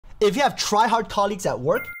If you have try-hard colleagues at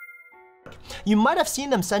work, you might have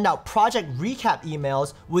seen them send out project recap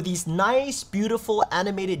emails with these nice, beautiful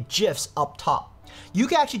animated GIFs up top. You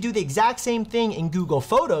can actually do the exact same thing in Google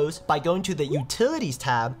Photos by going to the Utilities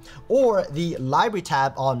tab or the Library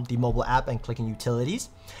tab on the mobile app and clicking Utilities,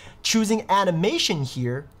 choosing Animation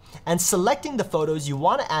here, and selecting the photos you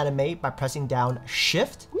want to animate by pressing down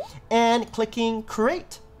Shift and clicking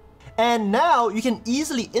Create. And now you can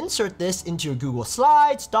easily insert this into your Google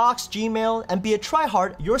Slides, Docs, Gmail, and be a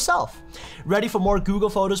tryhard yourself. Ready for more Google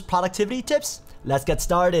Photos productivity tips? Let's get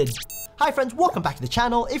started. Hi friends, welcome back to the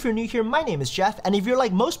channel. If you're new here, my name is Jeff, and if you're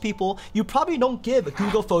like most people, you probably don't give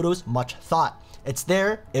Google Photos much thought. It's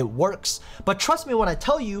there, it works. But trust me when I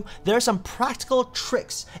tell you, there are some practical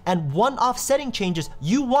tricks and one-off setting changes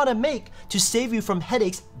you want to make to save you from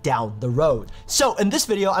headaches down the road. So in this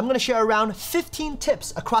video, I'm going to share around 15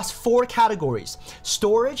 tips across 4 categories: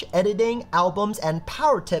 storage, editing, albums, and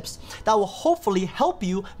power tips that will hopefully help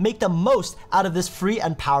you make the most out of this free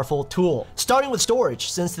and powerful tool. Starting with storage,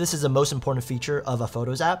 since this is the most important feature of a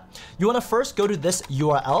Photos app, you want to first go to this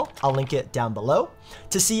URL, I'll link it down below,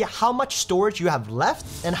 to see how much storage you have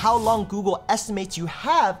left and how long Google estimates you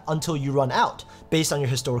have until you run out, based on your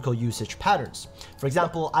historical usage patterns. For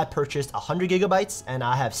example, I purchased 100 gigabytes and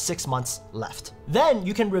I have 6 months left. Then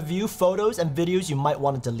you can review photos and videos you might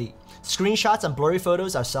want to delete. Screenshots and blurry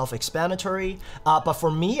photos are self-explanatory, but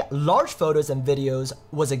for me, large photos and videos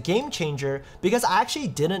was a game changer because I actually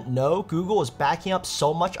didn't know Google was backing up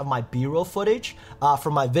so much of my B-roll footage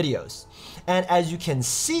for my videos. And as you can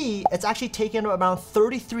see, it's actually taken around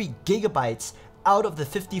 33 gigabytes out of the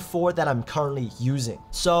 54 that I'm currently using.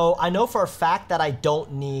 So I know for a fact that I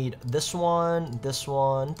don't need this one, this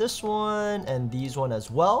one, this one, and these one as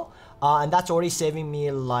well. And that's already saving me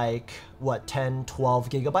like, what, 10, 12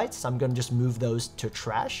 gigabytes. So I'm gonna just move those to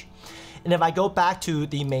trash. And if I go back to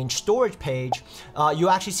the main storage page, you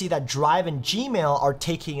actually see that Drive and Gmail are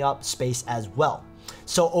taking up space as well.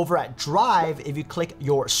 So over at Drive, if you click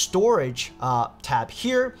your storage tab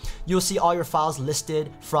here, you'll see all your files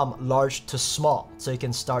listed from large to small. So you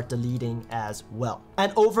can start deleting as well.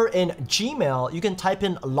 And over in Gmail, you can type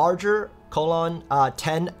in larger colon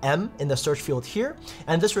 10M in the search field here,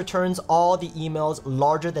 and this returns all the emails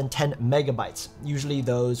larger than 10 megabytes, usually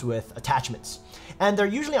those with attachments. And there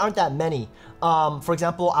usually aren't that many. For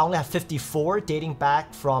example, I only have 54 dating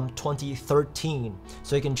back from 2013,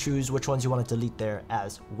 so you can choose which ones you want to delete there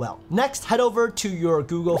as well. Next, head over to your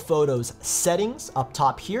Google Photos settings up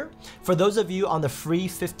top here. For those of you on the free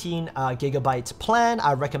 15 gigabytes plan,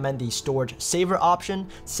 I recommend the storage saver option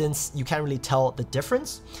since you can't really tell the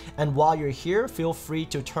difference. And while you're here, feel free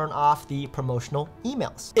to turn off the promotional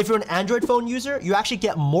emails. If you're an Android phone user, you actually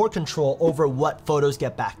get more control over what photos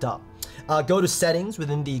get backed up. Go to Settings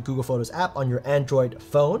within the Google Photos app on your Android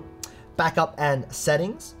phone, Backup and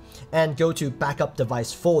Settings, and go to Backup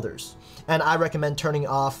Device Folders. And I recommend turning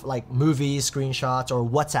off like movies, screenshots, or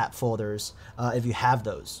WhatsApp folders if you have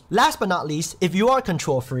those. Last but not least, if you are a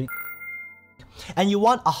control freak, and you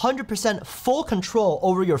want 100% full control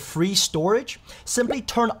over your free storage, simply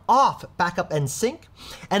turn off Backup and Sync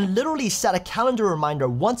and literally set a calendar reminder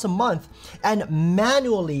once a month and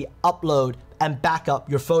manually upload and back up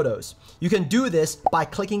your photos. You can do this by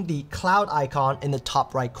clicking the cloud icon in the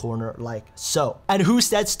top right corner like so. And who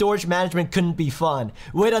said storage management couldn't be fun?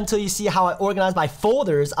 Wait until you see how I organize my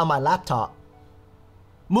folders on my laptop.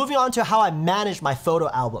 Moving on to how I manage my photo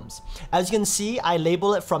albums. As you can see, I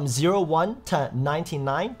label it from 01 to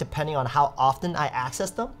 99, depending on how often I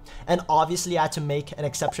access them. And obviously I had to make an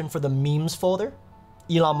exception for the memes folder.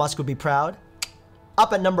 Elon Musk would be proud.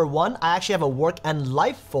 Up at number 1, I actually have a work and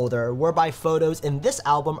life folder whereby photos in this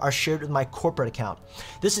album are shared with my corporate account.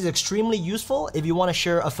 This is extremely useful if you want to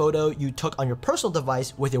share a photo you took on your personal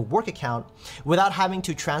device with your work account without having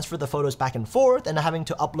to transfer the photos back and forth and having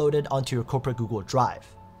to upload it onto your corporate Google Drive.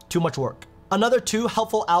 Too much work. Another 2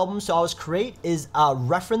 helpful albums to always create is a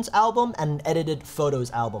reference album and an edited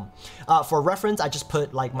photos album. For reference, I just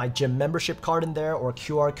put like my gym membership card in there or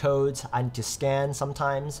QR codes I need to scan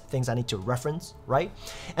sometimes, things I need to reference, right?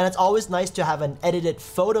 And it's always nice to have an edited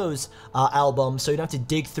photos album so you don't have to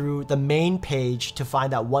dig through the main page to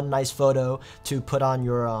find that one nice photo to put on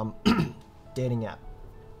your dating app.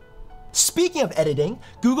 Speaking of editing,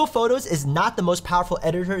 Google Photos is not the most powerful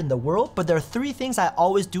editor in the world, but there are 3 things I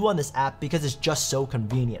always do on this app because it's just so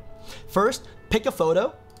convenient. First, pick a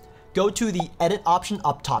photo, go to the edit option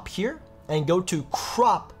up top here, and go to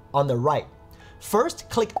crop on the right. First,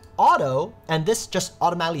 click auto, and this just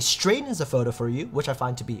automatically straightens the photo for you, which I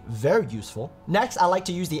find to be very useful. Next, I like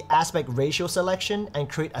to use the aspect ratio selection and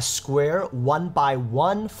create a square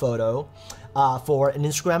 1:1 photo for an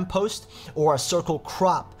Instagram post or a circle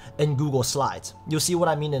crop in Google Slides. You'll see what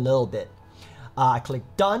I mean in a little bit. I click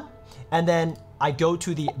done, and then I go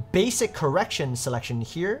to the basic correction selection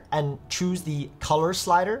here and choose the color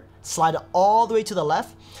slider, slide it all the way to the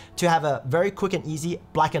left to have a very quick and easy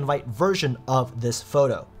black and white version of this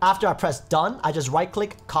photo. After I press done, I just right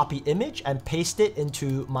click, copy image, and paste it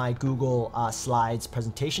into my Google Slides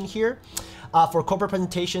presentation here. For corporate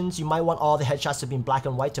presentations, you might want all the headshots to be in black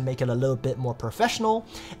and white to make it a little bit more professional.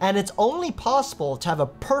 And it's only possible to have a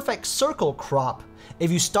perfect circle crop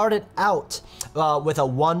if you started out with a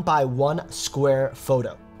 1:1 square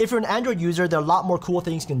photo. If you're an Android user, there are a lot more cool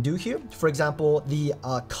things you can do here. For example, the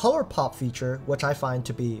color pop feature, which I find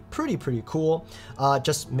to be pretty cool,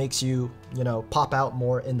 just makes you, pop out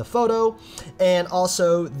more in the photo. And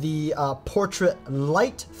also the portrait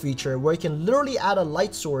light feature, where you can literally add a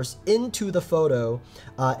light source into the photo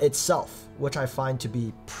itself, which I find to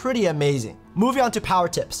be pretty amazing. Moving on to power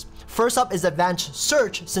tips. First up is advanced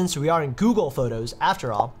search, since we are in Google Photos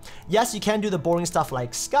after all. Yes, you can do the boring stuff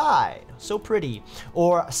like sky, so pretty,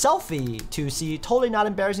 or selfie to see totally not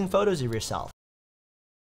embarrassing photos of yourself.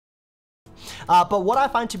 But what I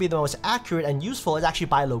find to be the most accurate and useful is actually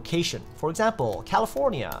by location. For example,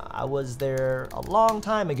 California, I was there a long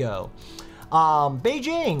time ago.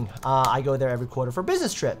 Beijing, I go there every quarter for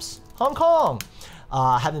business trips. Hong Kong,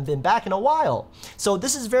 haven't been back in a while. So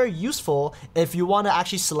this is very useful if you want to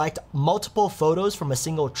actually select multiple photos from a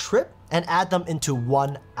single trip and add them into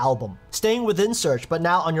one album. Staying within search, but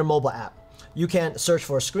now on your mobile app. You can search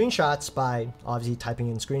for screenshots by obviously typing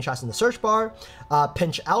in screenshots in the search bar,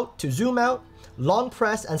 pinch out to zoom out, long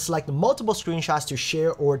press and select multiple screenshots to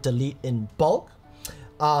share or delete in bulk.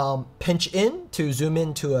 Pinch in to zoom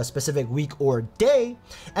into a specific week or day,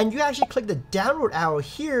 and you actually click the downward arrow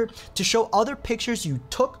here to show other pictures you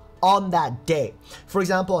took on that day. For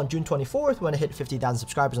example, on June 24th, when I hit 50,000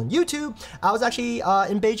 subscribers on YouTube, I was actually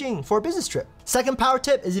in Beijing for a business trip. Second power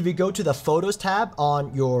tip is if you go to the Photos tab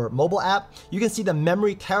on your mobile app, you can see the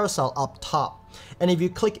memory carousel up top. And if you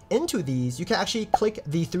click into these, you can actually click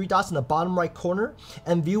the three dots in the bottom right corner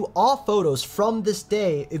and view all photos from this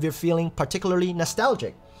day if you're feeling particularly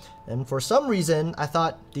nostalgic. And for some reason, I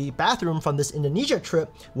thought the bathroom from this Indonesia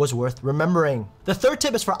trip was worth remembering. The third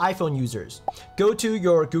tip is for iPhone users. Go to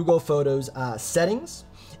your Google Photos settings,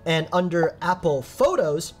 and under Apple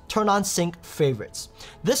Photos, turn on Sync Favorites.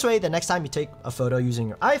 This way, the next time you take a photo using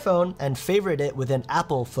your iPhone and favorite it within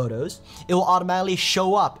Apple Photos, it will automatically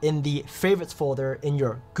show up in the Favorites folder in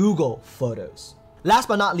your Google Photos. Last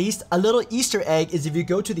but not least, a little Easter egg is if you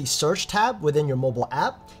go to the Search tab within your mobile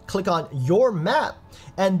app, click on Your Map,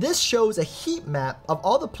 and this shows a heat map of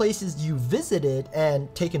all the places you visited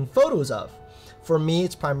and taken photos of. For me,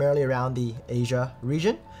 it's primarily around the Asia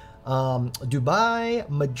region. Dubai,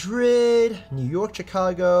 Madrid, New York,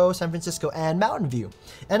 Chicago, San Francisco, and Mountain View.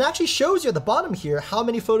 And it actually shows you at the bottom here how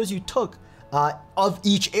many photos you took of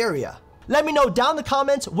each area. Let me know down in the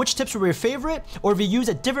comments which tips were your favorite, or if you use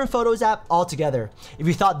a different Photos app altogether. If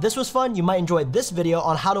you thought this was fun, you might enjoy this video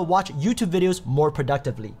on how to watch YouTube videos more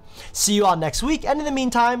productively. See you all next week, and in the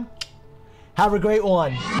meantime, have a great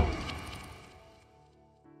one.